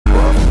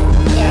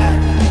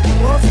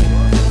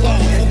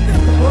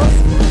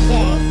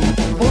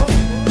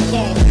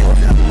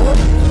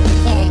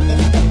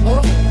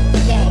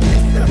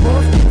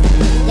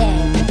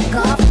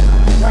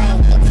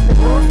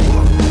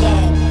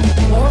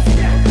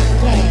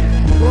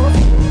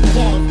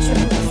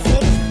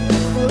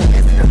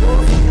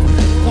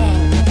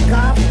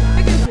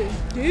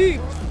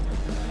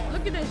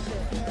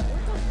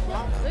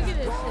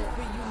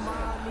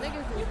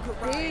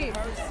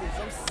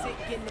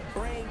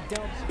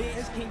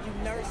bitch, can you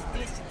nurse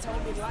this? She told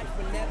me life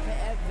will never,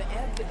 ever,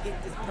 ever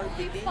get this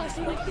perfect. Then you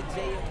smoke the J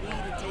and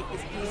weed and take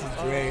this piece.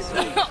 Great.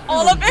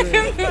 All of it.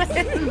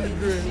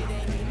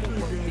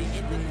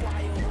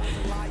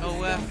 Oh,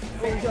 well.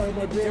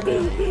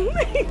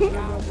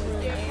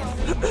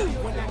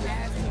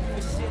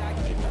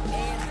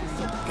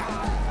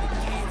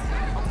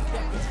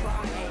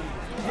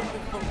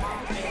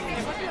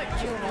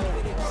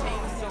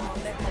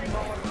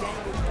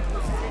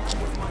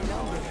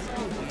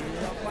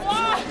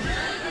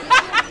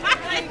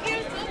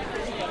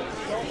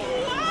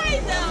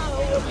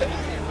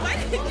 Why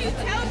didn't you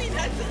tell me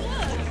not to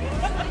look?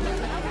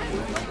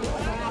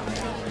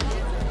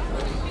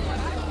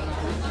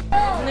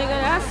 Nigga,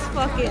 that's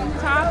fucking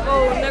taco,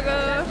 nigga.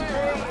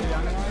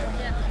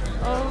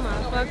 Oh my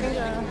fucking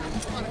god.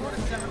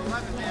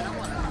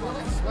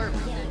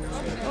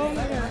 Oh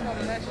my god.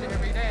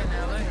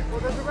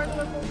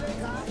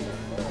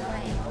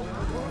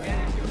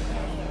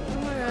 Oh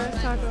my god,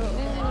 it's taco.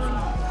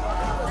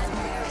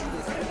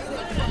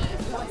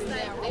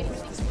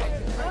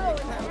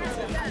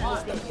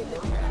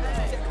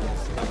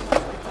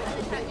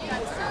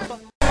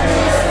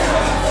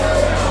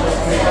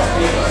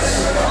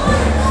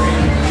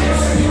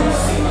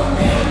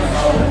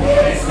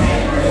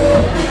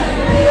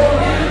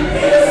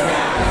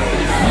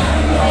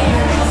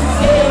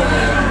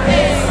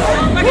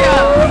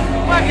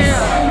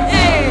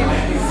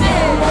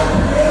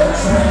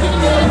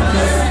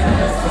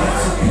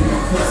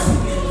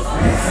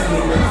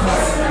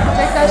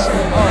 Take that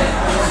shit.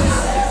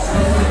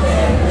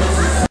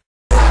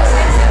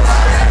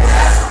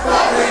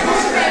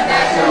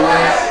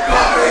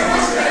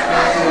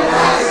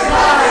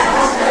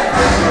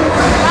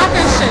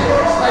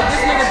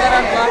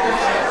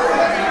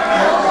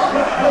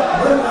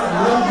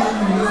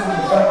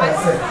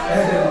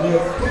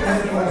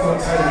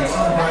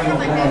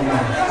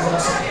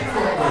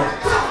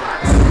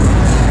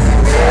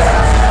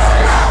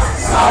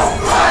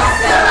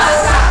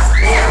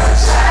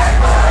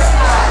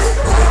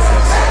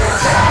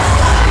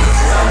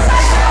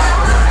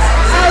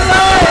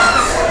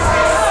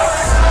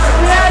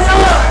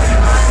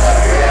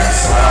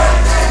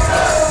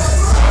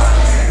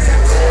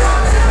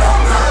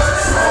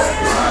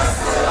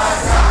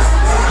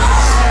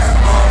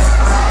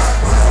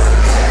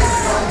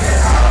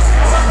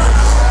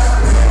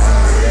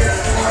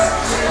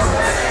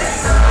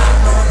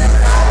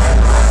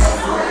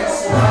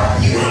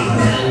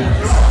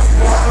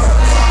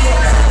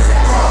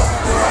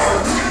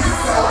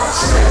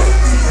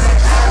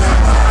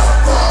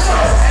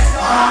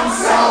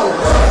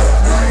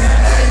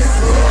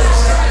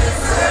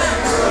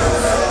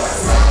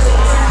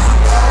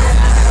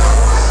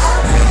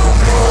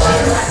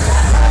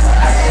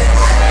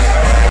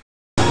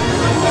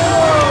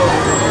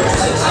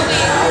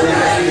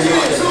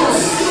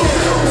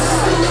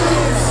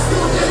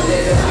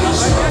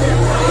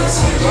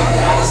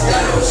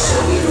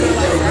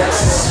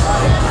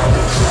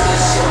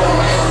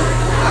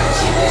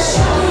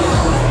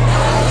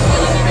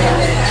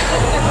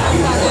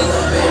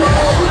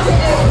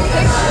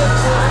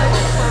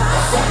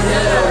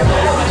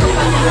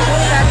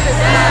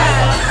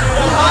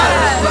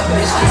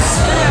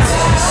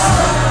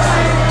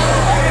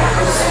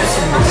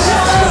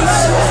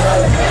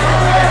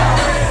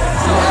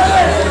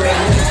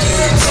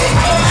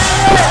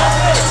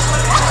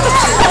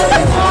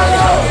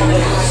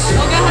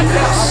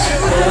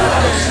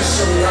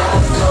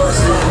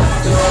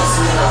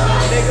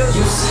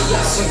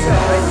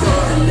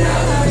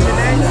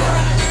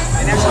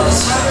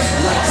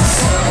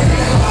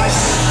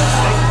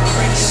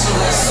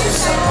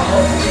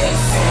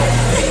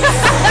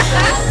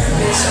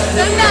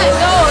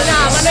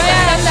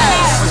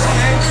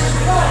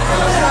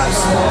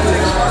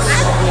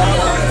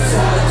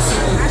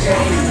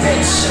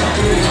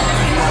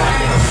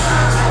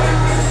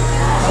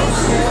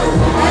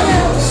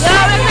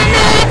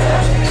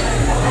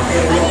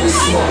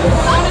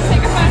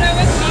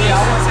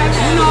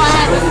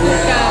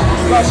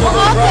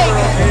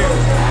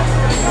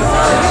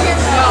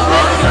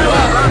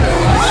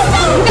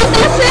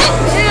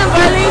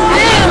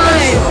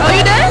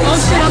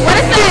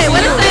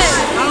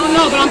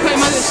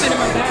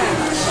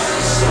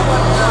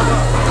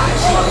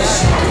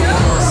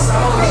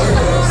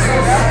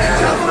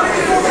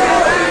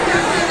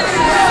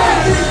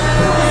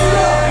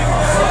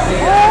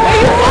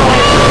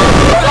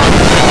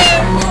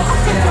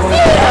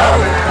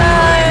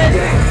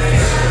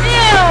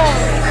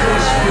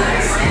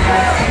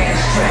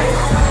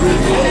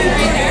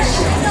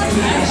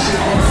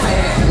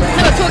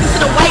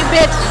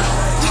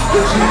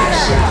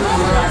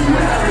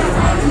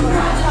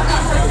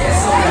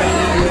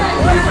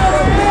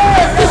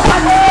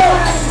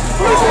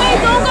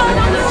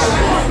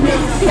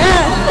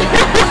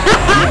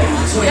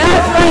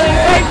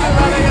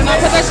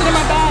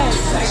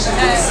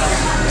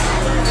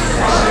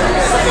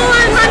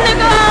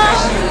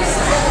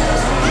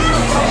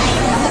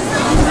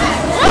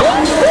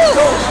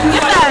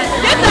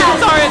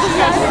 Sorry,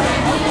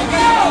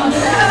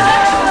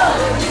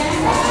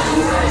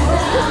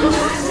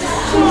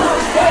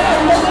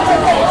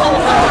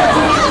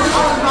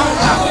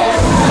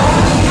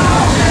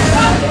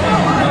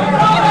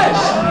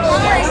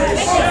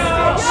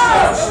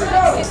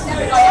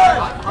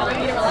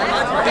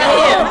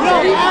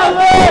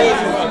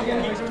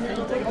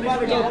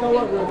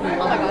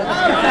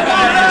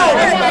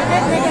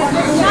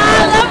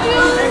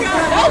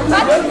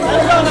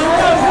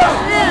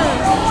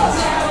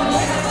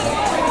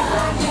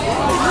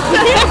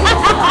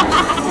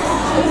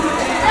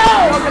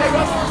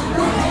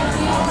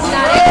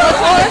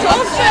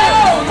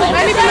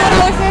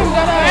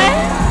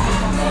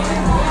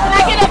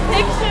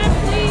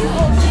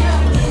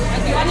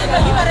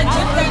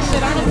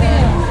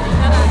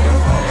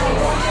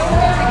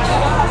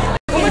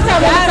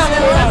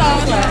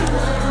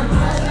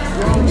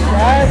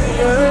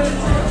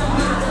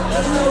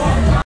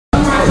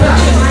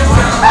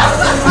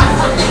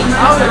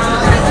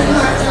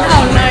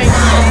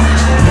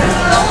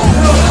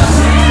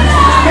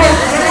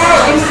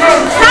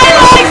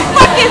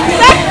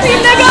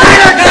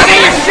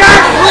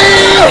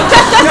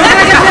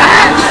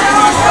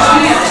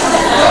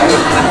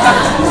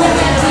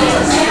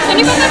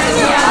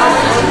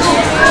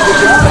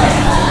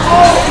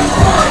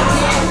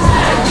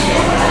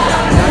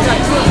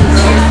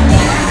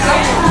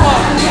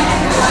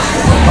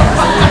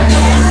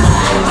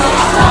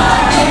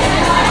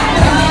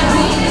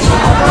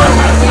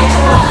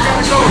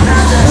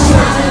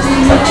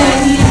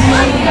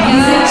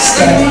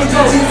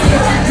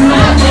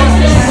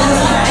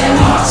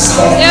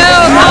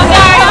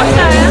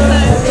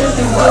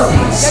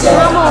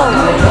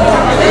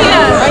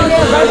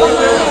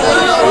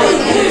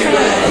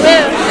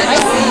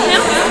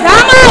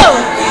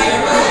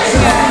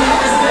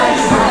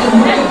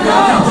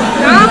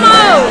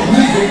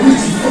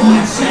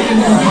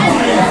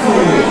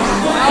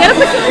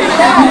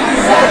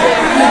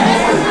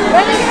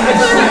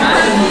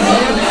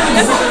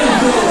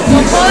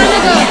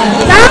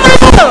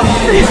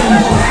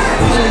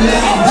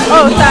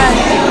 Oh, sorry.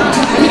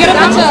 Let me get a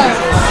picture.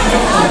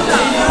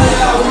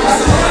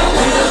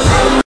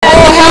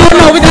 Oh, hell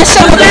no. We got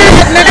shut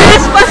down.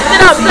 Flash fucked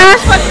it up.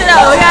 Flash fucked it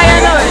up. Yeah,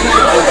 I know it.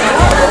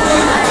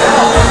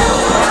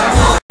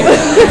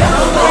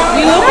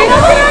 You look at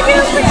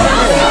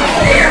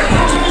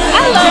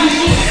I love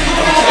you.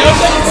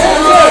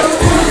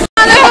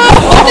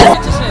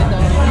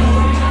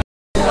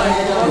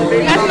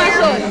 That's my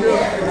sword.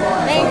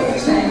 Thank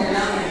you.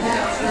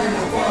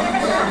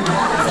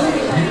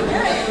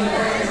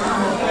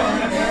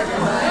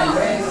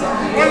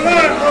 One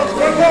line, folks.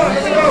 One line.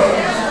 Let's go.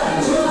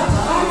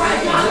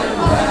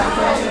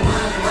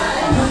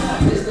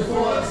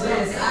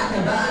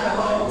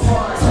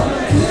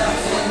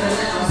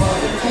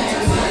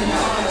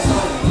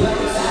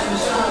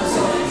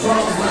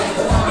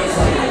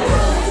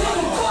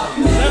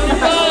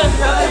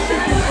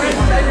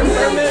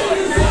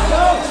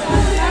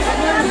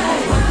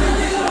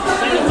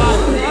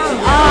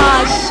 Oh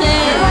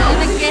shit, I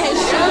didn't get his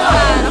shoes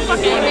on. I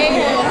fucking made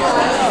him.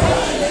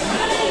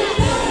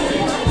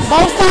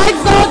 Both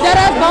sides though? Dead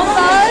ass both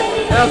sides?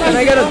 Yeah, can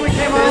I get a... I can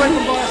get one?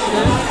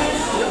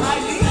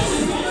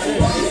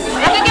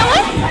 I can get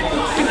one?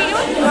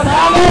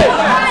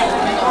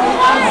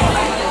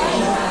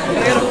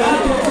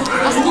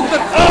 I scooped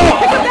it. Oh!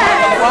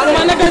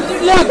 My nigga,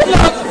 look.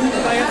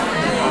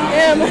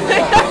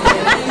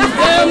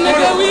 Damn,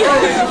 nigga, we...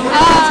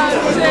 Ah,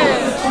 shit.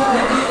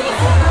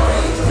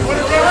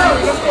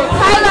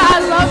 Tyler, I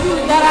love you,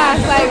 dead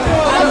ass. Like,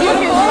 I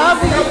fucking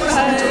love you.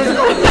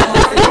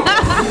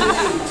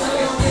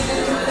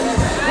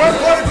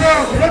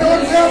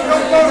 One down, no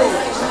photo.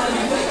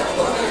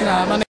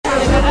 Nah, my nigga.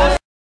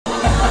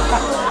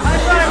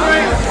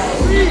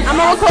 I'm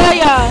gonna call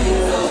y'all.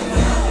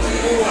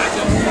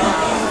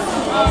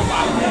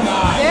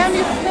 Damn,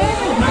 you sick.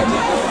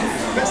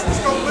 Let's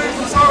go, please.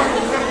 I'm sorry. We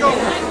gotta go.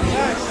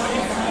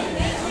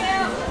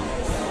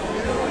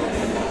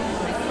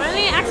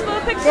 Really? Ask for a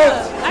picture.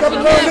 Folks, step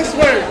around this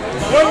way.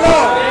 One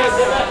more.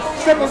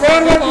 Step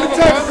around one from the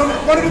table. Come in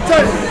front of the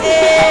table.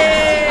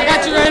 I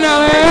got you right now,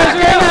 man.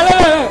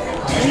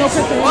 Ain't no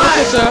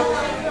picture.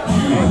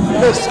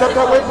 Let's step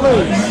that way,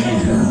 please.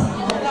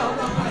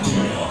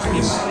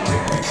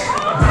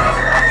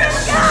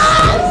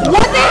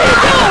 What did he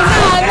do?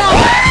 No.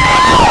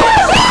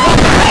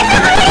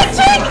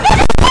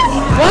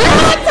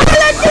 What?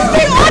 Tyler, just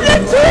be on the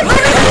cheek.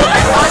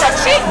 On the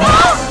cheek, no?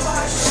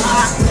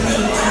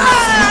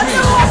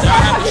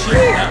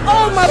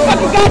 Oh my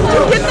fucking god, did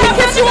you get that?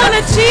 Kiss you on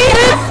the cheek?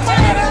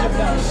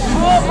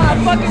 Oh my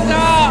fucking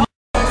god.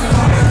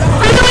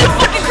 I know it's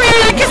fucking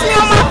crazy to kiss me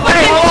on my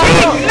fucking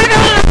cheek. Nigga,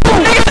 no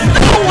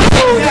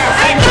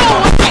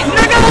way.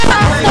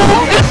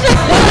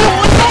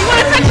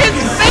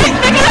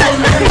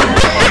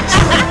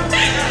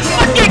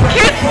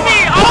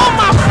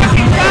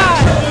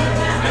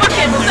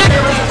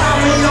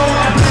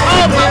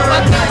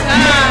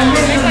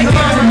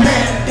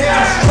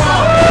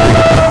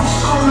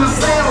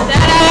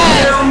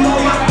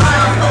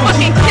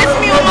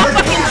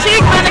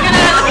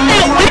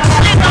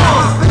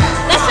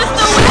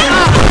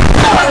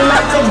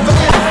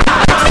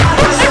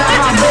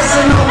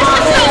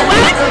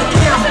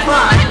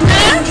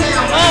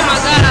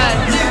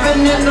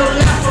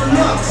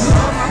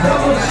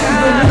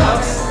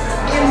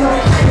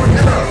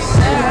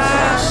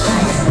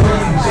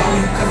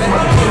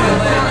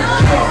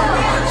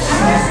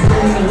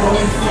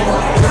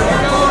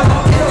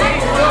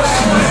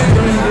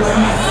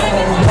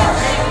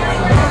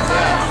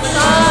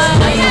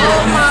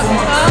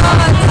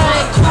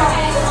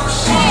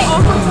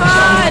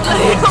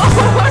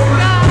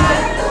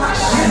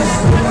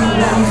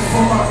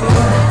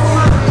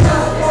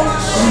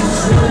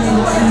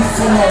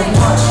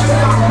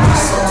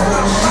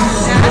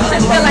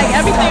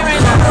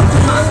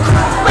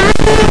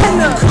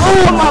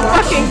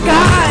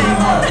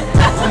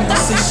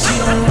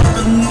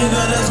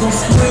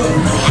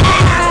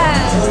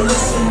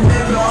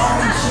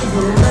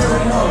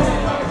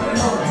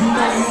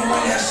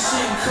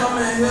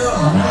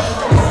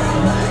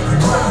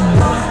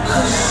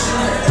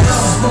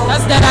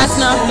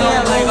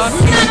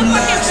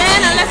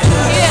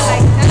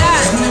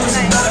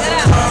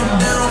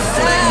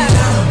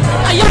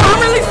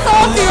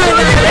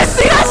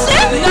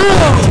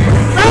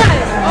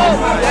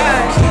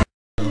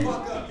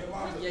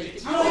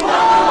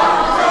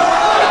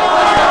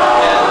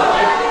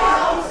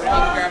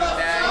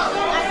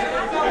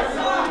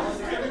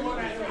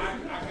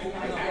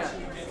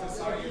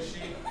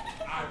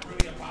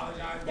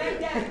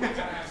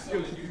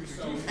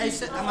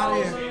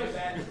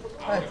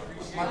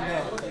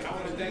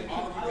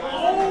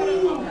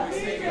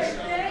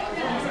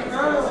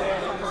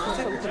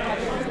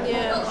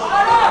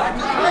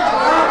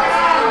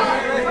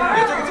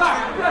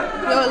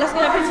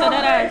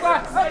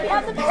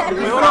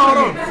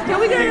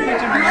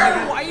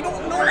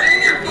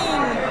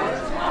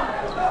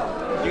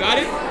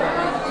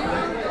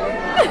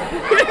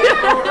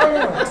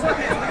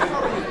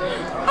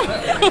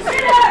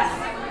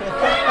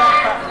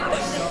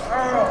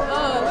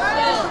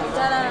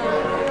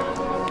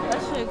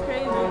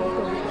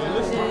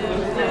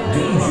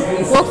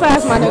 Walk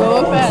fast, my nigga.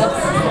 Walk fast.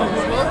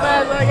 Walk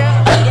fast, nigga.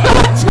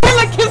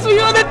 Tyler kiss me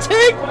on the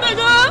cheek,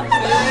 nigga.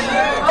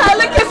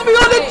 Tyler kiss me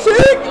on the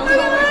cheek,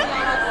 nigga.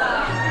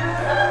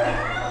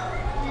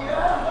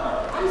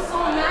 I'm so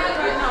mad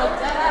right now.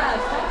 Dead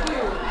ass. Fuck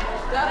you.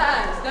 Dead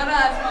ass. Dead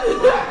ass.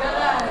 Dead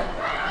ass.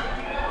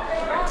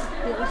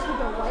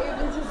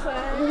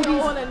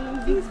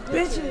 These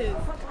bitches.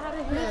 Fuck out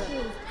of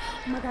here.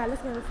 Oh my god,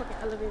 let's get in the fucking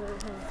elevator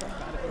with him.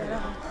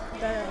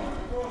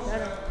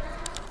 Dead ass.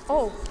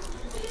 Oh.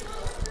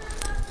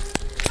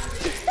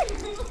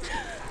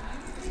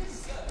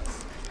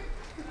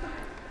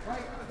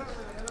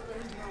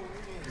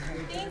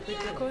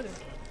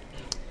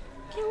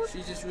 She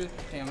just really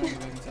camera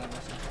inside.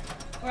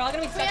 We're all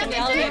gonna be stuck in the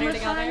elevator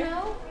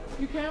together.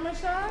 You camera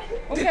shy?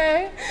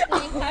 Okay.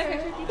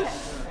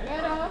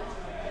 Get up.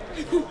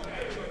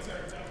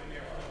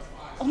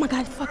 Oh my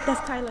god, fuck,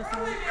 that's Tyler,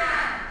 son.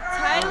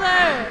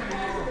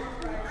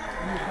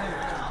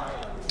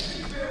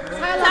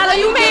 Tyler,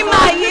 you made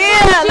my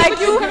year. Like,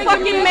 you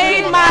fucking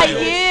made my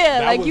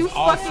year. Like, you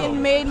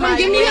fucking made my year.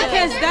 Give me a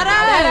kiss. That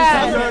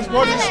ass.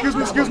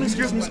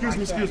 Excuse me.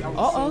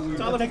 Uh-oh.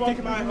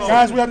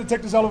 Guys, we have to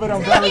take this elevator.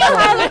 I'm very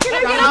sorry.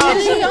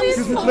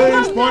 Excuse me,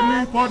 please.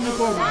 Pardon me.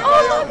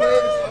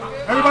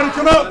 Everybody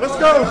come up. Let's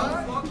go.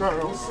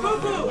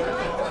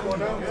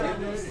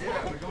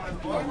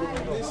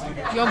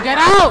 Yo, get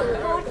out.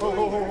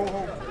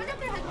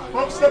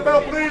 Folks, step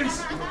out,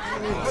 please.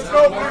 Let's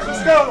go, please.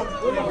 Let's go.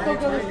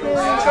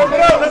 Step it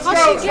out. Let's go.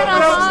 Step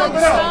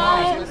it out.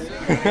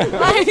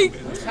 Like,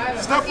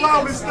 Step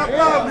loudly.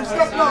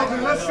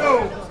 Let's go.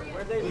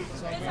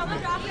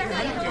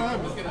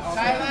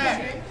 Tyler!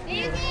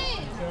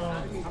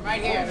 I'm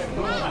right here.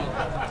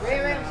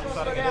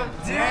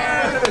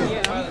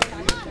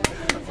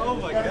 Oh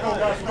my God.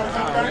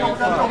 Gotta go.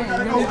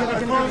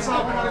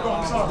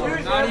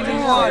 Not even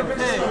one.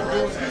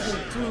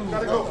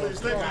 Gotta go, please.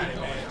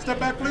 Step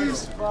back, please.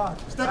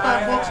 Step back,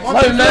 folks. Come on.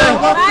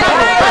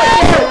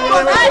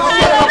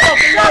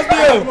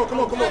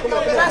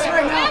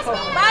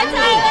 bye,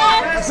 Tyler.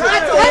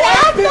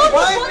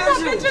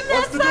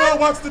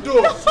 Watch the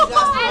door. Get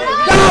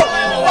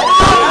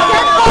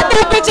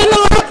that bitch in the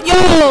lock, yo.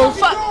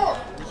 Fuck.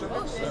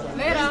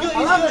 I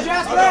love the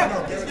Jasper!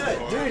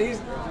 Dude, he's...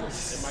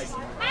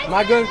 Am I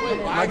good?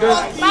 Bye, Tyler.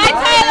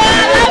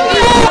 I love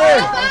you.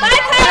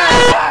 Bye,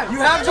 Tyler. You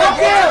have your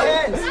kill!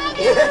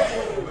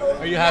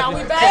 Are you happy?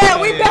 We back. Yeah,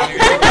 we back.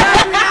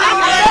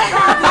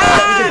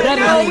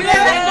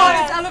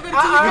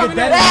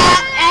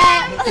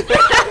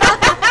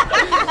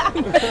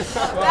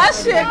 That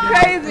shit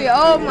crazy.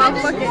 Oh my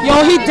fucking.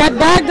 Yo, he dead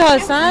bagged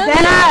us, son. He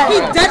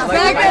dead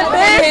bagged that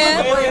bitch.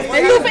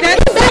 And you dead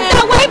bagged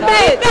that white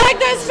bitch.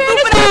 Bagged that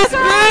stupid ass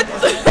bitch.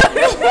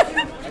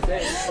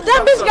 That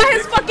bitch got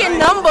his fucking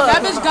number.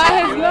 That bitch got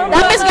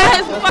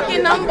his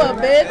fucking number,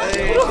 bitch.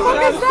 Who the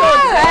fuck is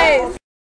that?